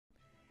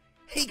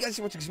Hey guys,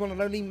 you're watching One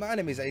and Only. My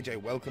name is AJ.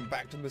 Welcome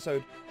back to an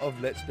episode of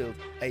Let's Build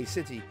a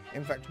City.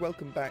 In fact,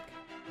 welcome back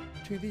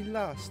to the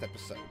last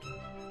episode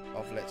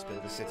of Let's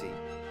Build a City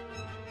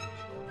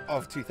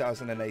of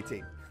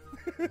 2018.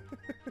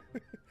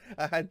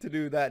 I had to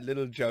do that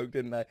little joke,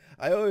 didn't I?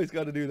 I always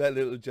got to do that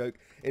little joke.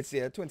 It's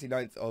the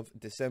 29th of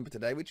December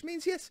today, which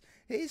means, yes,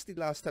 it is the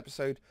last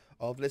episode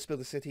of Let's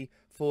Build a City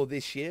for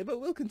this year,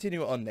 but we'll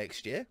continue it on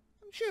next year.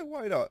 Sure,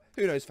 why not?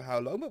 Who knows for how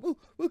long, but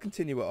we'll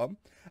continue it on.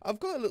 I've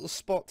got a little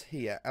spot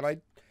here, and I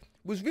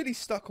was really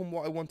stuck on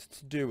what I wanted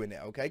to do in it,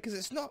 okay? Because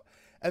it's not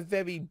a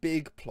very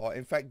big plot.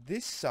 In fact,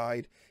 this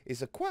side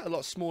is quite a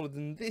lot smaller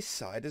than this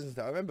side, isn't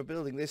it? I remember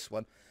building this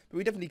one, but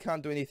we definitely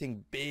can't do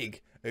anything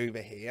big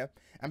over here.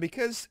 And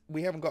because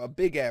we haven't got a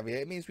big area,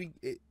 it means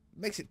it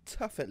makes it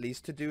tough, at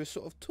least, to do a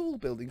sort of tall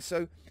building.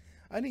 So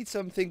I need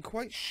something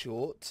quite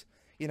short,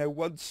 you know,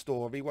 one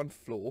story, one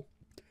floor.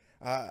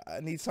 I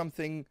need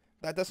something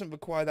that doesn't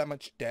require that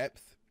much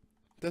depth,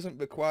 doesn't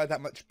require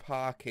that much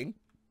parking,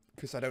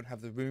 because I don't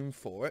have the room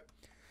for it.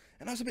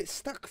 And I was a bit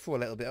stuck for a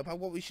little bit about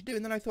what we should do.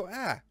 And then I thought,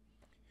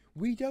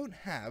 we don't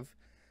have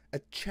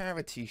a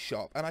charity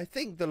shop. And I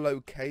think the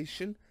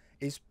location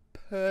is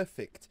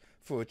perfect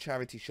for a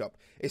charity shop.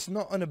 It's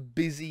not on a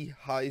busy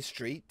high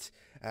street,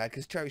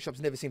 because charity shops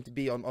never seem to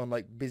be on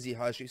like busy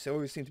high streets. They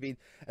always seem to be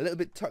a little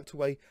bit tucked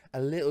away, a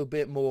little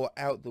bit more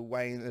out the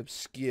way and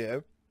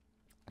obscure.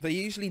 They're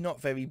usually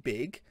not very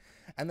big.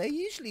 And they're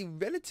usually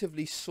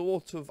relatively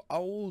sort of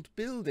old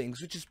buildings,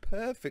 which is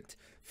perfect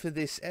for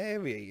this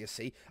area, you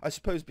see. I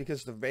suppose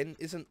because the rent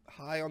isn't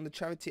high on the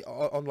charity,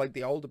 on like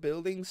the older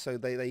buildings, so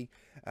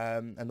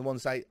and the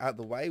ones out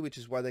the way, which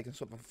is why they can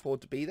sort of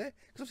afford to be there.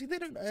 Because obviously they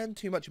don't earn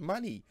too much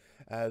money,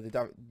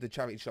 the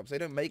charity shops. They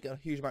don't make a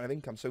huge amount of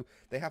income, so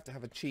they have to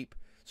have a cheap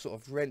sort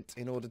of rent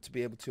in order to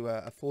be able to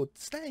afford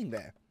staying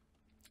there.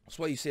 That's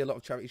why you see a lot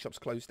of charity shops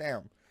close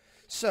down.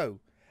 So,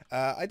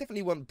 I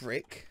definitely want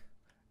brick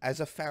as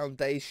a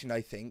foundation,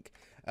 I think,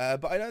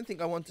 but I don't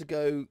think I want to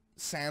go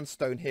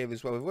sandstone here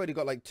as well. We've already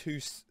got like two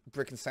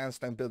brick and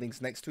sandstone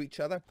buildings next to each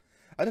other.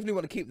 I definitely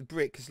want to keep the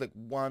brick, because like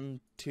 1,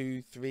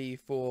 2, 3,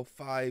 4,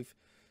 5,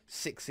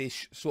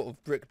 6-ish sort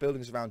of brick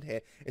buildings around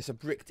here. It's a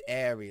bricked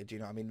area, do you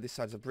know what I mean? This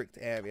side's a bricked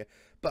area,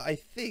 but I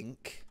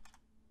think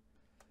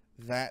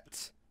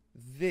that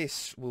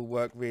this will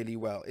work really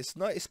well. It's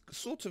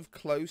sort of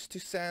close to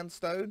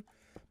sandstone,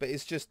 but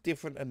it's just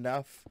different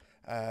enough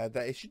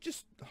that it should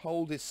just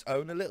hold its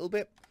own a little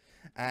bit.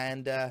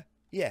 And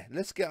yeah,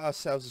 let's get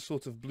ourselves a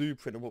sort of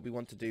blueprint of what we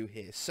want to do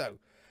here. So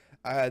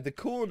the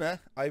corner,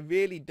 I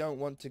really don't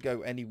want to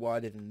go any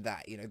wider than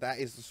that. You know, that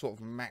is the sort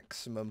of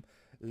maximum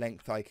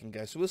length I can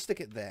go. So we'll stick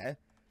it there.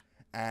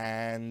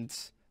 And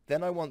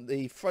then I want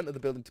the front of the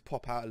building to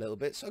pop out a little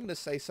bit. So I'm going to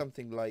say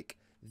something like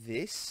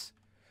this.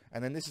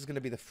 And then this is going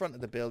to be the front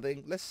of the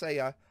building. Let's say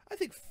I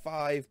think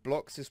 5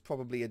 blocks is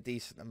probably a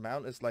decent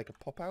amount as like a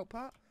pop out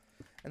part.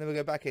 And then we'll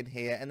go back in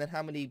here. And then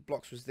how many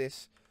blocks was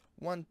this?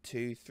 1,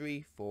 2,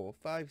 3, 4,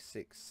 5,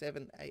 6,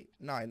 7, 8,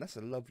 9. That's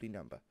a lovely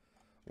number.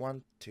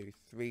 1, 2,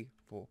 3,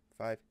 4,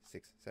 5,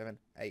 6, 7,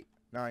 8,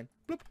 9.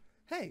 Bloop.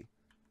 Hey,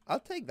 I'll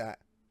take that.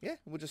 Yeah,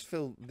 we'll just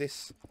fill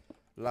this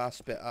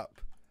last bit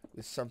up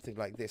with something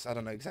like this. I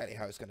don't know exactly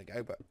how it's going to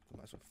go, but I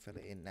might as well fill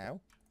it in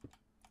now.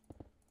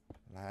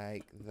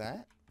 Like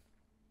that.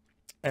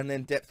 And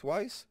then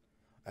depth-wise,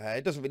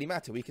 it doesn't really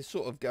matter. We can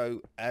sort of go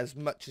as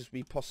much as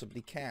we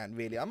possibly can,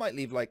 really. I might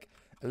leave like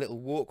a little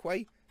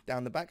walkway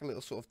down the back, a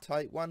little sort of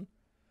tight one.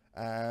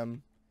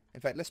 In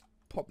fact, let's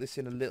pop this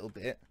in a little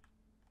bit,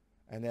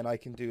 and then I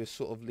can do a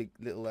sort of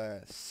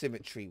little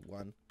symmetry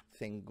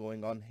thing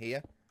going on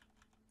here,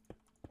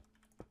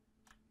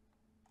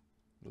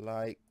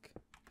 like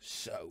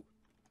so.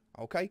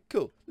 Okay,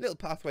 cool. Little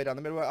pathway down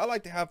the middle. I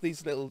like to have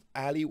these little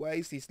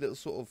alleyways, these little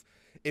sort of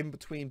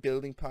in-between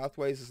building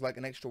pathways as like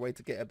an extra way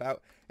to get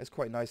about. It's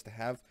quite nice to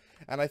have.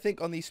 And I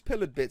think on these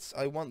pillared bits,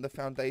 I want the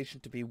foundation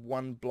to be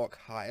 1 block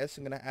higher.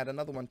 So I'm going to add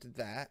another one to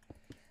that.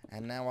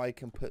 And now I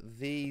can put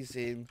these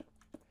in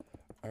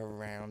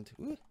around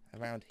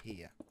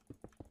here.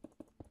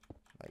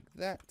 Like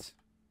that.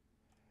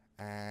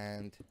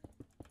 And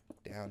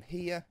down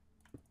here.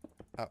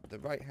 Up the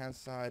right-hand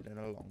side and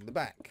along the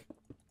back.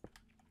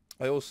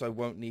 I also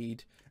won't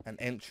need an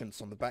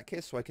entrance on the back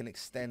here, so I can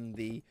extend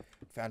the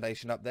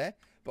foundation up there.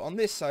 But on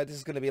this side, this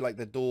is going to be like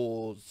the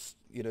doors,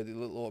 you know, the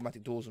little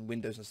automatic doors and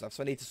windows and stuff.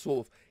 So I need to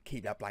sort of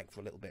keep that blank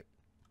for a little bit.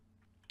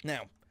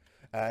 Now,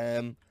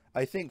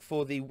 I think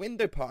for the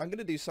window part, I'm going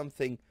to do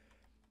something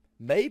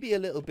maybe a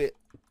little bit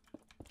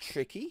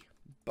tricky,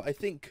 but I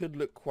think could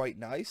look quite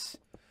nice.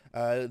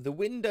 The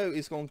window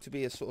is going to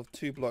be a sort of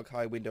 2-block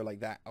high window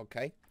like that,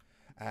 okay?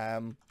 So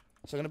I'm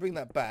going to bring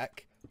that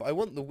back. But I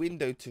want the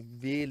window to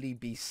really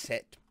be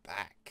set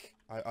back.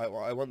 I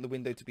want the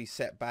window to be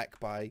set back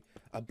by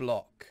a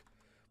block,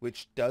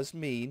 which does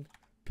mean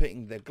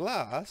putting the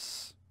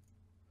glass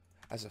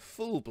as a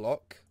full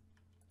block,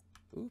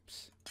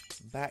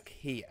 back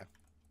here.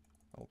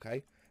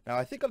 Okay. Now,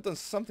 I think I've done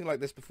something like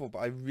this before, but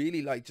I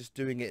really like just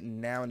doing it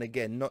now and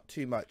again, not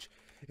too much.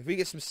 If we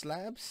get some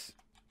slabs,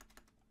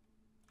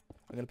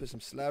 I'm going to put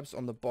some slabs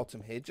on the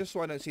bottom here, just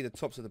so I don't see the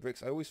tops of the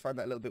bricks. I always find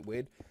that a little bit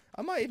weird.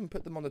 I might even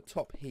put them on the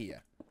top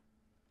here.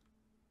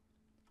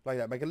 Like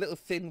that. Make a little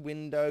thin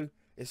window.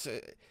 It's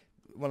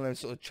one of those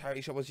sort of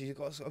charity shops you've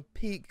got to sort of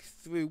peek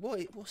through.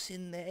 What's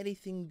in there?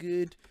 Anything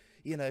good?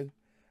 You know,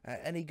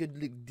 any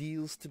good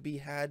deals to be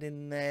had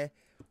in there?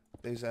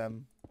 Those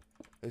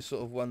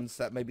sort of ones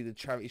that maybe the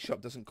charity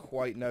shop doesn't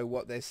quite know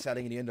what they're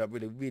selling, and you end up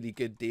with a really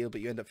good deal,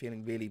 but you end up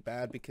feeling really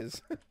bad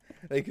because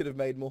they could have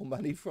made more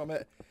money from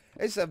it.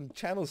 There's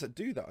channels that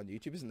do that on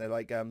YouTube, isn't there?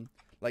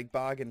 Like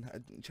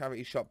bargain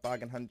charity shop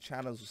bargain hunt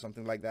channels or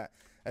something like that.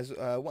 As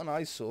one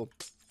I saw,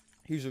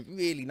 he was a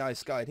really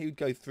nice guy, and he would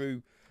go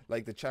through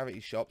like the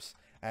charity shops,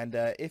 and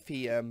if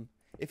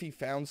he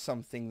found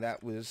something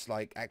that was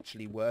like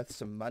actually worth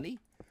some money,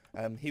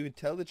 he would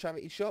tell the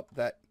charity shop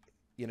that,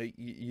 you know,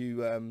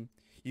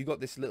 you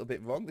got this a little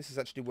bit wrong. This is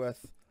actually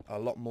worth a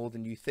lot more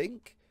than you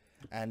think,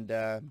 and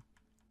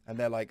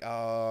they're like,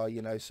 oh,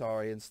 you know,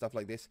 sorry, and stuff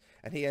like this.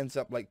 And he ends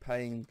up like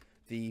paying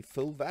the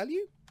full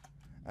value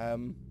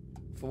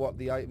for what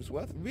the item's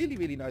worth. Really,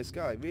 really nice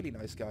guy. Really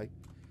nice guy.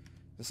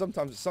 And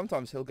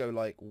sometimes he'll go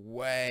like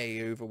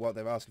way over what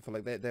they're asking for.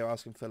 Like they're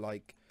asking for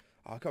like,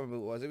 oh, I can't remember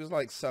what it was. It was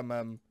like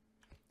some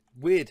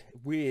weird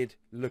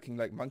looking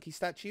like monkey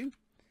statue,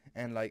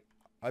 and like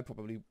I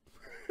probably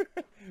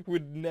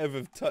would never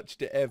have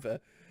touched it ever.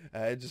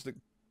 It just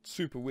looked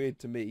super weird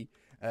to me.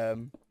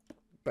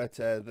 But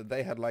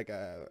they had like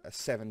a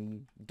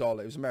 $7,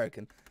 it was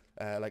American,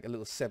 like a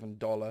little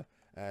 $7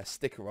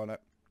 sticker on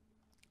it.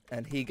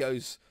 And he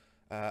goes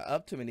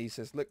up to him and he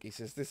says, look, he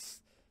says,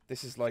 this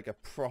is like a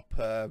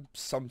proper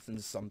something.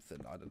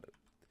 I don't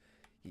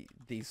know.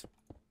 These,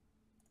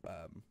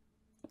 well,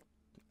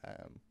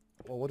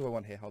 what do I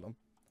want here? Hold on.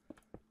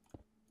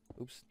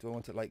 Oops, do I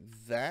want it like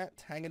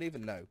that? Hanging over?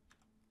 No.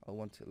 I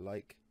want it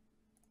like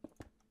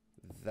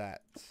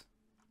that,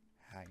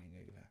 hanging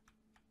over.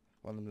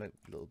 One of them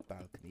little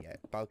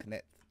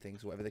balconette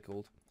things, whatever they're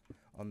called,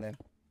 on there.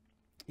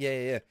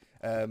 Yeah.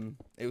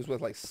 It was worth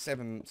like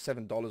 $7 or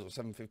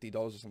 $7.50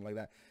 or something like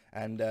that,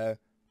 and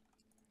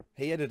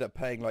he ended up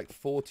paying like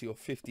 $40 or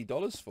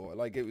 $50 for it.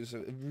 Like, it was a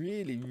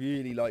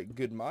really like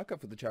good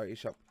markup for the charity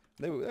shop.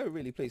 They were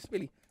really pleased.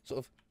 Really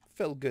sort of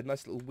felt good.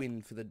 Nice little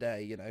win for the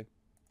day, you know.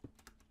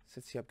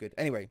 Sets you up good.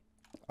 Anyway,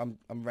 I'm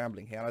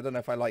rambling here. I don't know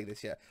if I like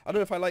this yet. I don't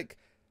know if I like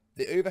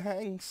the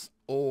overhangs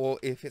or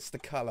if it's the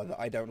colour that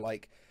I don't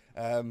like.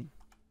 Have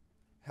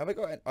I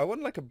got? I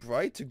want like a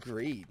brighter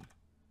green.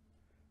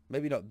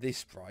 Maybe not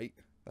this bright.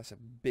 That's a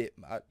bit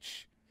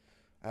much.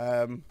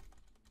 Like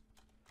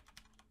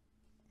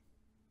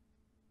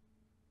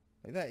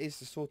that is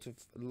the sort of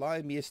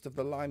limiest of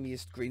the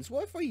limiest greens.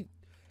 What if we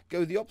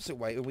go the opposite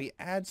way and we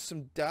add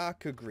some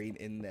darker green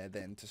in there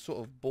then to sort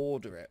of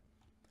border it?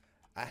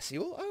 I see.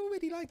 Oh, I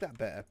already like that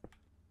better.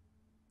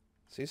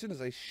 See, as soon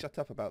as I shut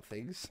up about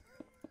things,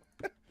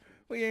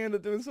 we end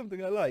up doing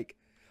something I like.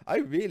 I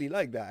really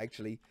like that,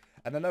 actually.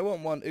 And then I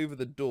want one over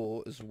the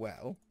door as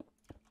well.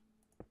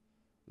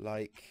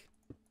 Like,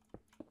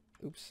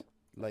 oops,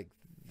 like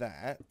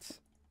that.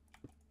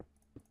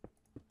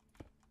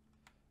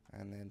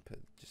 And then put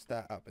just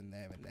that up in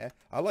there and there.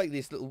 I like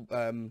these little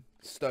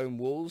stone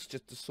walls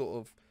just to sort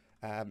of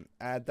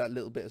add that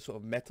little bit of sort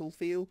of metal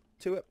feel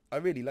to it. I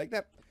really like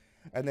that.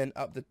 And then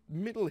up the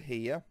middle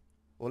here,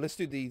 well, let's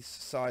do these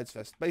sides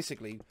first.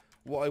 Basically,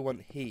 what I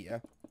want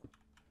here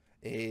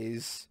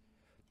is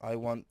I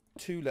want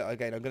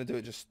again, I'm going to do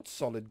it just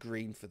solid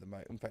green for the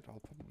moment. In fact,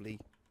 I'll probably,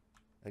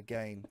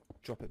 again,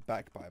 drop it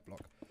back by a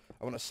block.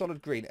 I want a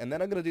solid green. And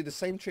then I'm going to do the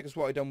same trick as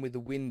what I've done with the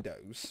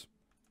windows,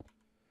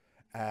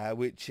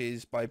 which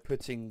is by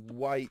putting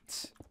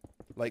white,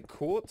 like,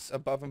 quartz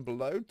above and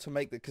below to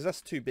make the, because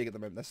that's too big at the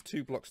moment. That's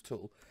 2 blocks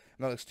tall,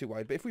 and that looks too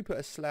wide. But if we put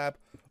a slab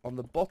on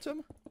the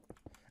bottom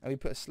and we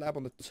put a slab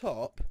on the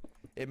top,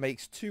 it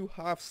makes 2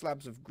 half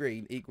slabs of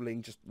green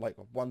equaling just like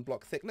 1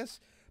 block thickness.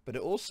 But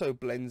it also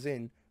blends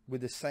in with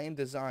the same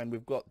design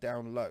we've got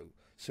down low.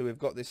 So we've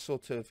got this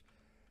sort of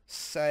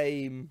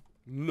same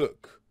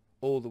look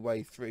all the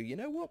way through. You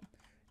know what?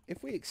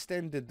 If we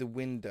extended the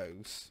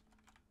windows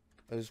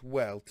as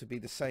well to be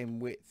the same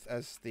width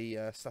as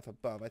the stuff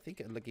above, I think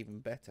it'll look even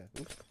better.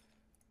 Oops.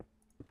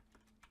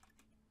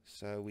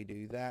 So we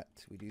do that,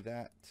 we do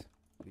that,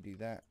 we do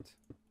that,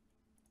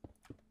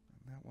 and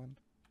that one.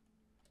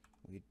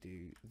 We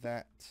do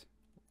that,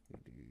 we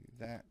do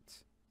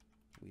that,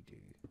 we do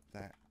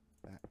that,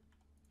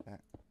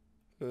 that.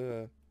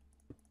 You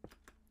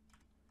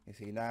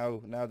see,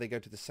 now they go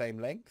to the same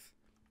length.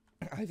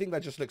 I think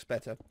that just looks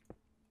better.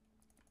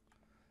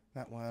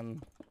 That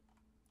one.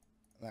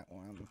 That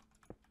one.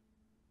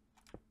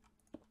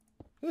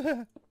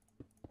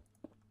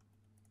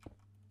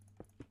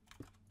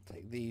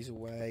 Take these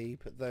away,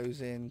 put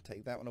those in,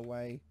 take that one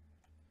away.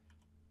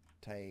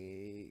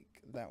 Take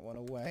that one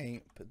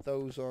away, put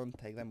those on,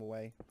 take them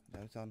away,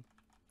 those on.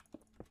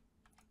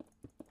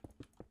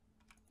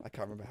 I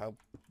can't remember how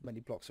many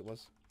blocks it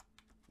was.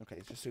 Okay,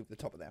 it's just over the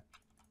top of there.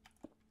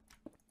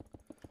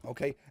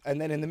 Okay, and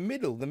then in the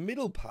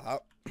middle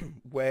part,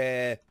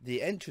 where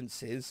the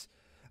entrance is,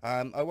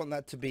 I want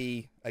that to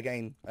be,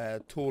 again,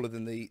 taller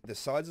than the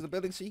sides of the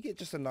building, so you get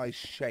just a nice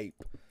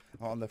shape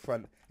on the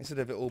front instead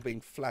of it all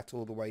being flat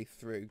all the way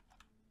through.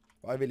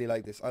 I really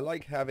like this. I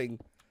like having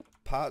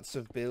parts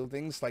of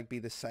buildings like be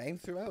the same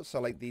throughout, so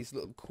like these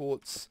little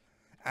quartz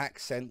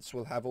accents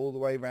we'll have all the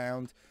way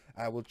around.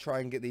 We'll try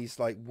and get these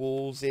like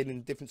walls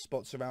in different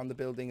spots around the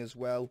building as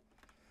well.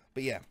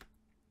 But yeah,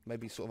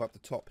 maybe sort of up the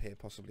top here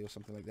possibly, or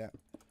something like that.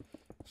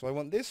 So I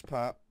want this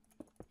part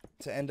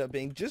to end up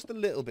being just a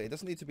little bit. It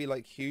doesn't need to be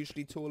like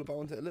hugely taller, but I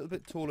want it a little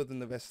bit taller than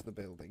the rest of the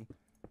building.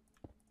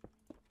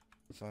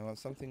 So I want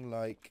something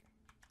like,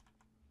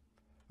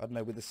 I don't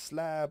know, with a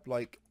slab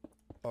like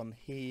on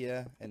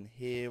here and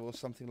here or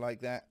something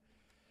like that.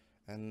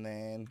 And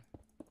then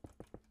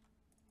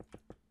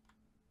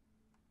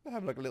I'll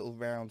have like a little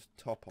round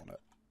top on it.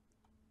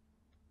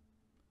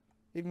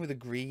 Even with a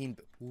green,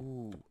 but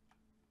ooh.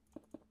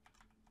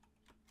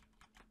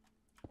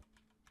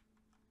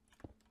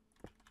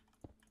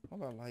 How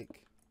about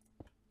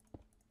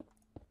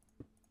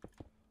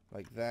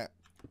like that?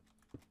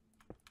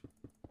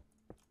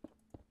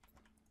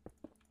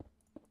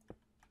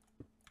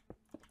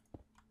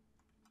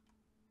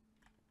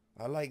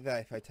 I like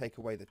that if I take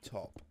away the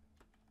top.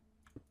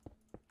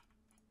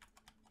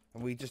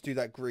 And we just do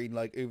that green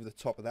like over the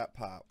top of that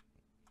part.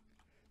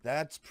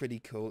 That's pretty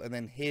cool. And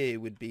then here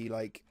would be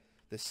like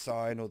the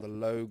sign or the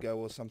logo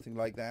or something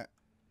like that.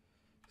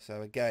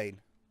 So again,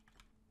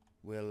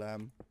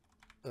 we'll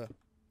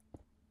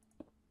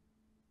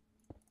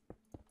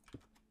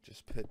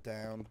just put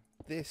down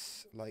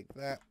this like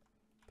that.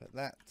 Put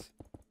that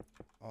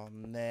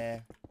on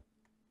there.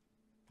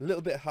 A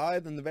little bit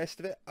higher than the rest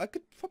of it. I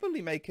could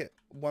probably make it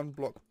one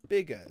block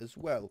bigger as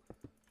well.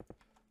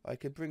 I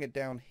could bring it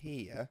down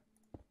here.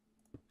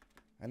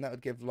 And that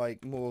would give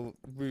like more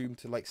room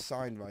to like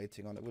sign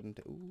writing on it, wouldn't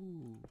it?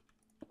 Ooh.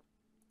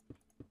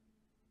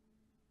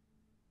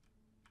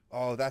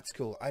 Oh, that's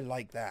cool. I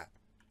like that.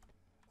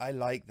 I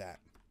like that.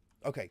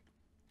 Okay.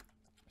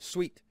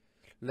 Sweet.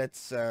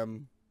 Let's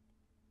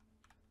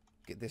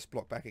get this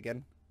block back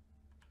again.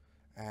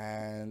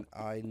 And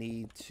I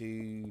need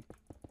to...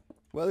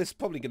 Well, it's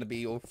probably going to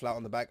be all flat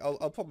on the back.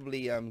 I'll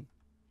probably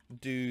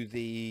do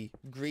the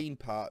green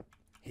part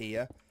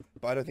here.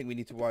 But I don't think we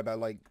need to worry about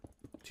like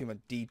too much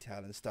detail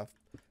and stuff.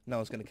 No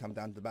one's going to come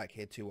down to the back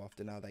here too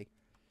often, are they?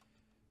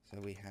 So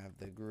we have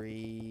the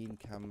green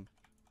come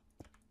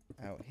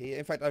out here.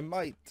 In fact, I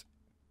might...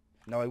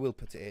 No, I will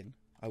put it in.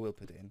 I will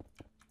put it in.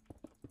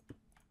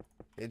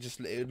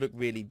 It would look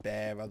really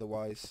bare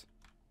otherwise.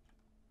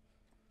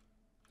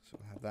 So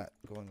we'll have that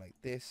going like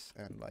this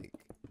and like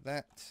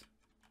that.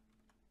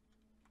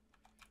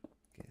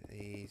 Get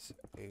these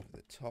over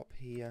the top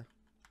here.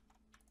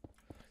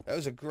 That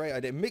was a great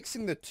idea.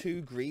 Mixing the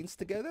two greens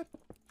together,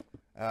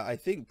 I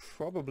think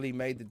probably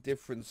made the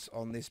difference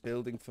on this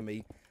building for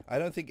me. I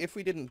don't think if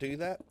we didn't do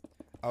that,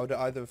 I would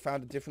either have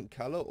found a different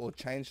color or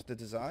changed the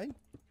design.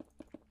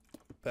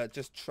 But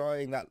just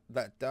trying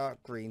that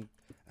dark green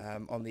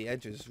on the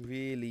edges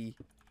really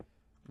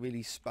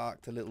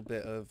sparked a little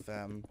bit of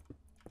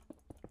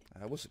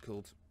what's it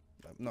called?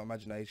 Not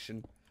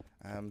imagination.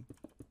 Oh,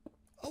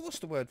 what's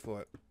the word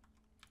for it?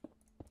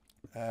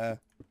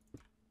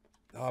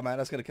 Oh man,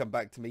 that's gonna come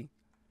back to me.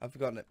 I've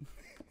forgotten it.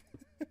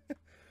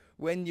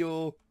 When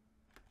you're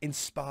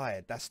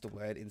inspired, that's the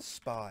word,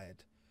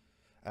 inspired.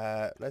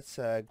 Let's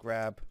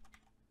grab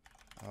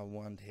our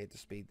wand here to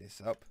speed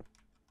this up.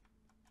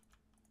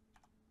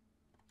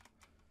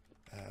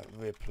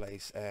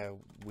 Replace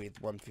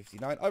with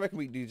 159. I reckon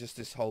we can do just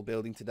this whole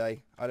building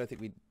today. I don't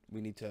think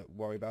we need to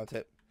worry about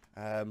it.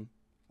 I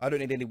don't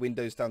need any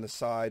windows down the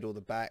side or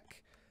the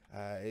back.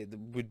 It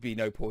would be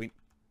no point.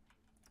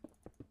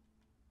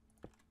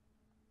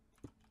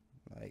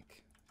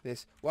 Like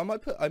this. Well,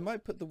 I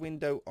might put the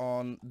window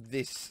on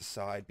this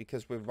side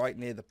because we're right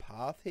near the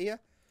path here,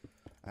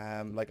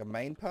 like a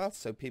main path,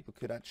 so people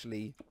could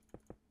actually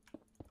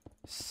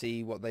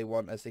see what they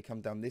want as they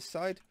come down this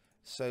side.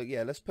 So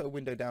yeah, let's put a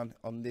window down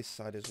on this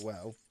side as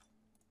well.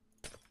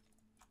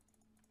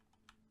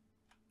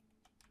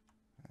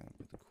 And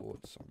put the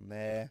quartz on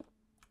there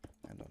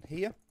and on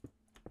here.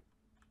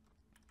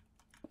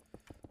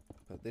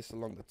 Put this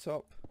along the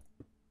top.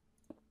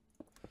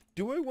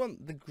 Do I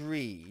want the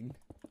green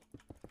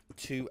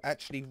to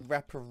actually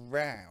wrap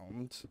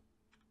around,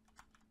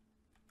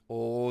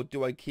 or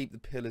do I keep the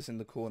pillars in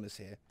the corners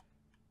here?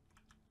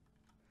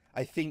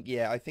 I think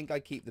I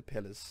keep the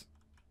pillars.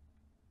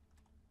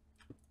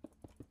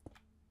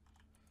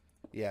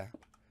 Yeah,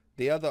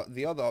 the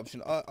other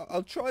option.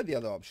 I'll try the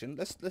other option.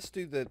 Let's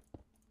do the.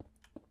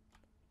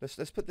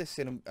 Let's put this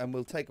in and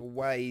we'll take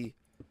away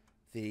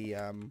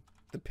the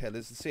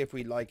pillars and see if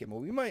we like it more.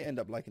 We might end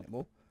up liking it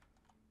more.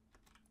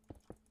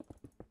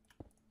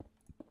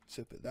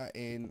 So put that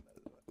in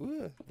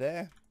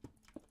there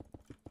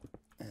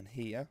and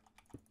here,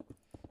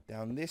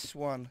 down this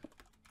one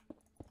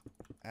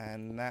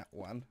and that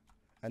one,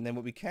 and then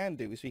what we can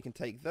do is we can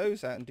take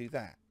those out and do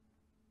that.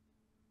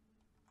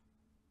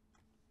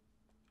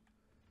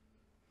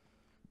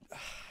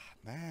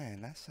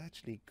 Man, that's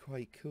actually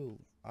quite cool.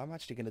 I'm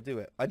actually going to do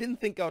it. I didn't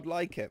think I'd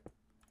like it.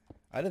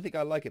 I don't think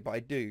I like it, but I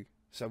do.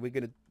 So we're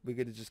gonna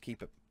just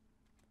keep it.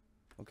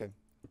 Okay,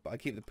 but I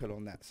keep the pillar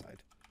on that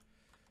side.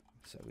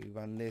 So we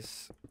run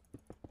this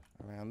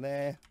around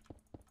there,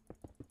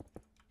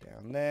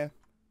 down there.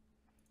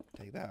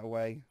 Take that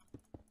away.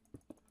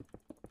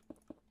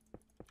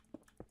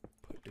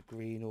 Put the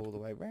green all the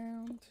way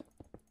around.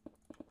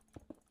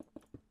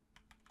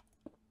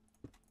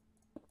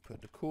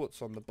 Put the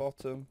quartz on the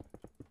bottom.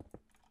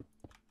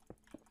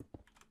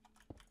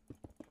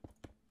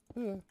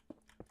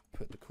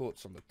 Put the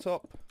quartz on the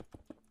top.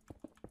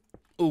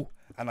 Oh,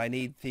 and I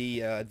need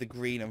the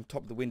green on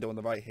top of the window on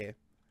the right here,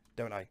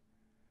 don't I?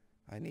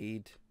 I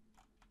need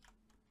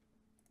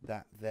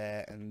that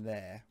there and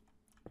there.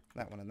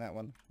 That one and that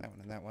one. That one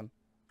and that one.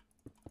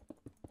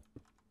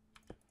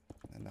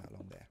 And that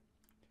along there.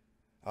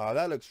 Oh,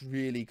 that looks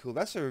really cool.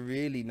 That's a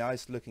really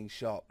nice looking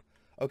shop.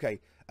 Okay,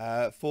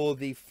 for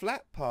the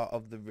flat part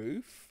of the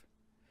roof,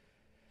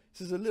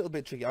 this is a little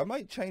bit tricky. I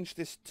might change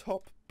this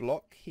top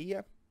block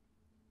here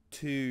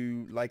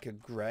to like a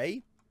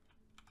grey.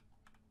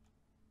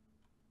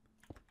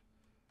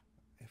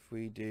 If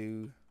we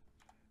do,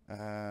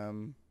 well,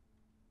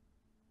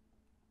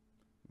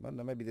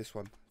 no, maybe this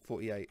one,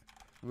 48.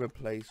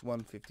 Replace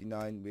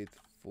 159 with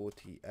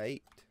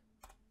 48.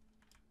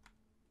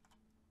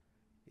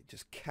 It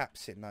just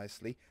caps it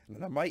nicely. And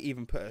then I might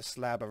even put a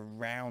slab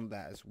around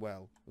that as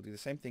well. We'll do the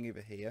same thing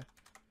over here.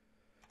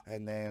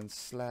 And then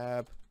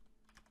slab.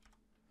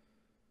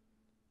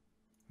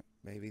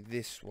 Maybe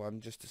this one,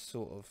 just to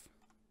sort of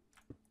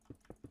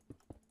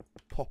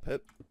pop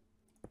it.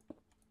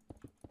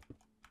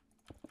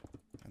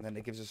 And then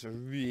it gives us a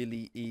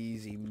really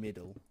easy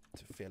middle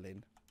to fill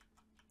in.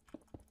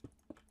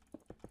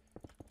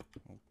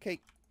 Okay.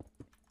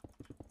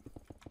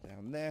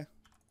 Down there.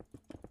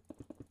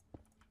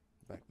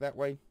 Back that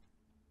way.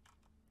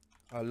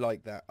 I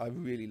like that. I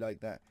really like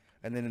that.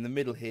 And then in the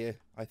middle here,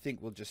 I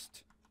think we'll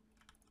just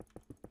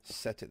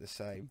set it the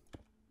same.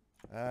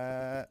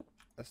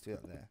 Let's do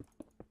that there.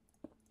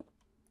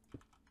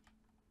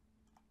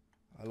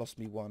 I lost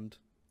me wand.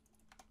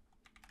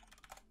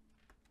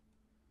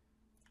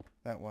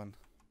 That one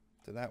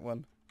to that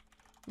one.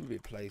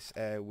 Replace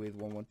air with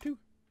 112.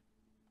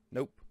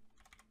 Nope.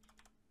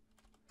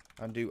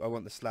 Undo. I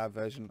want the slab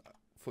version.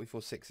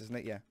 44.6, isn't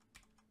it? Yeah.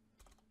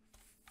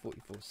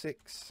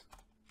 44.6.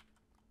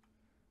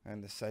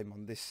 And the same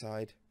on this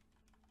side.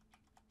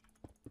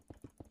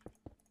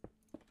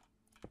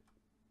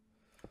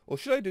 Or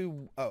should I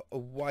do a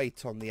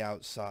white on the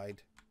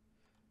outside?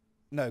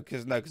 No,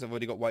 because I've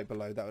already got white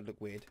below. That would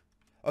look weird.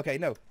 Okay,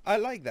 no, I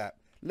like that.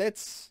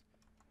 Let's,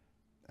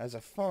 as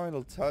a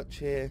final touch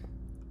here,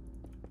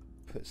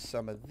 put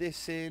some of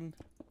this in.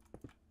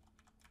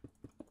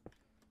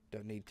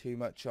 Don't need too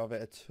much of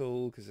it at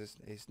all because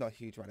it's not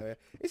huge right here.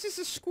 Is this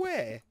a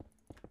square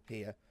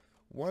here?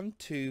 1,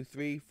 2,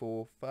 3,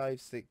 4,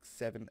 5, 6,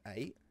 7,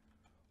 8.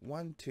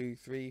 1, 2,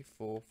 3,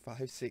 4,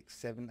 5, 6,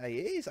 7, 8.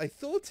 It is. I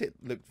thought it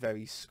looked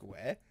very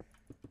square.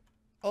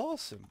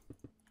 Awesome.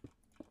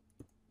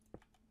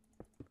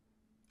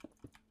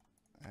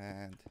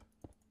 And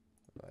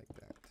like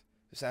that.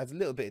 Just adds a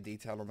little bit of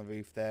detail on the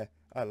roof there.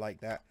 I like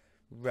that.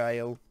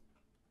 Rail.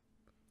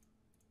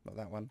 Not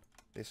that one.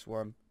 This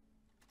one.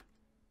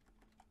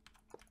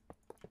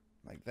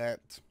 Like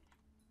that.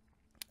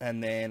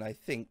 And then I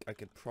think I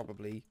could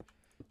probably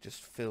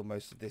just fill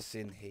most of this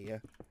in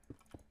here.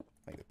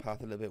 Make the path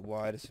a little bit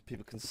wider so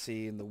people can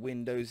see in the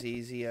windows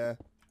easier.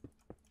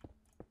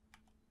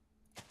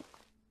 I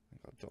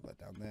think I'll drop that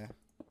down there.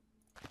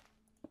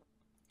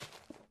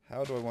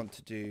 How do I want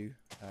to do,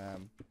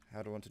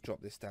 how do I want to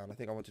drop this down? I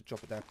think I want to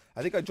drop it down.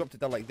 I think I dropped it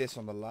down like this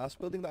on the last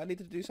building that I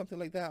needed to do something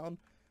like that on.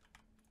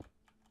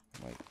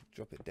 I might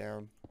drop it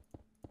down.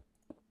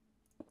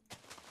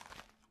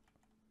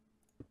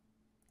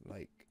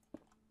 Like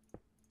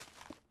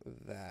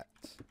that.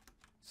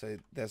 So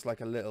there's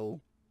like a little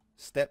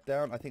step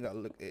down. I think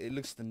it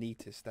looks the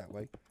neatest that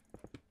way.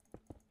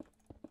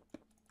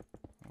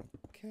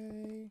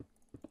 Okay.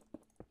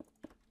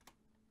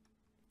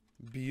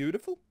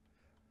 Beautiful.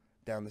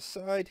 Down the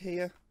side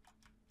here.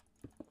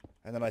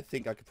 And then I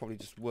think I could probably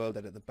just whirl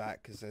that at the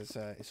back because there's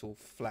it's all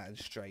flat and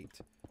straight.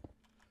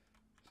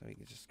 So we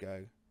can just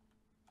go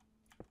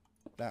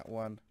that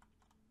one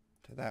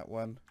to that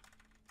one.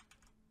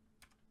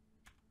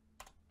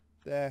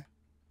 There.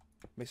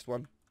 Missed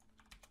one.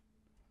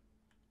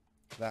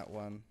 That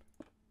one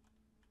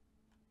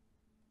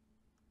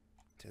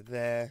to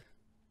there.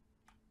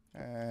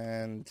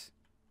 And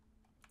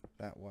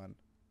that one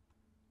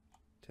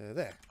to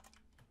there.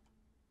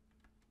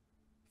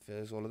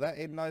 Fills all of that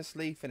in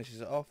nicely.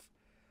 Finishes it off.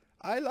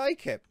 I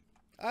like it.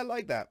 I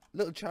like that.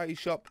 Little charity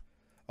shop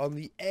on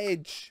the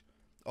edge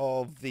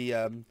of the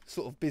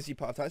sort of busy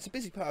part of town. It's a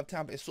busy part of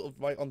town, but it's sort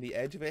of right on the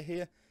edge of it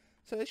here.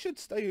 So it should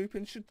stay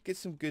open. Should get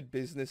some good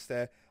business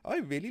there. I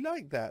really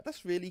like that.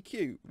 That's really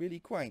cute. Really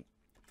quaint.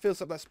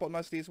 Fills up that spot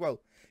nicely as well.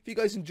 If you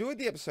guys enjoyed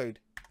the episode,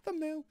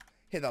 thumbnail.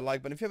 Hit that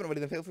like button. If you haven't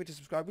already, then feel free to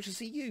subscribe. We shall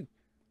see you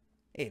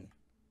in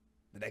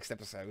the next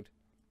episode.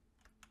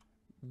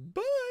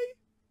 Bye!